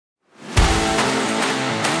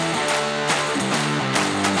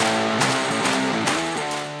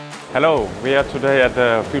Hello, we are today at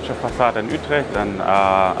the Future Facade in Utrecht and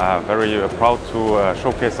are very proud to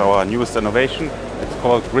showcase our newest innovation. It's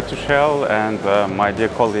called Grid to Shell, and my dear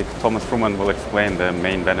colleague Thomas Fruman will explain the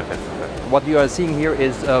main benefits of it. What you are seeing here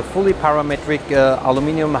is a fully parametric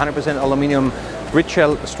aluminium, 100% aluminium grid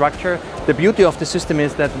shell structure. The beauty of the system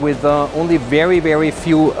is that with only very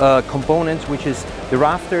few components, which is the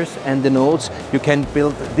rafters and the nodes, you can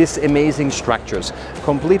build these amazing structures.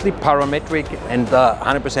 Completely parametric and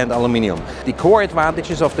 100% aluminium. The core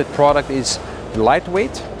advantages of the product is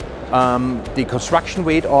lightweight. The construction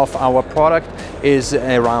weight of our product is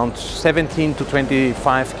around 17 to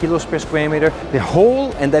 25 kilos per square meter. The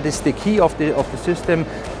whole, and that is the key of the system,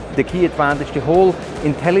 the key advantage, the whole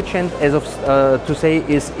intelligent, as of to say,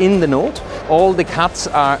 is in the node. All the cuts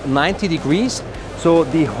are 90 degrees, so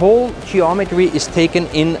the whole geometry is taken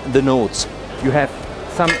in the nodes. You have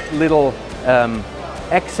some little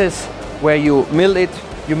axis where you mill it,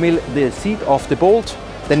 you mill the seat of the bolt,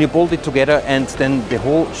 then you bolt it together, and then the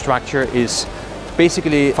whole structure is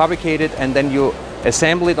basically fabricated, and then you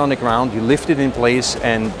assemble it on the ground, you lift it in place,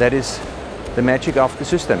 and that is the magic of the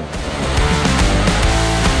system.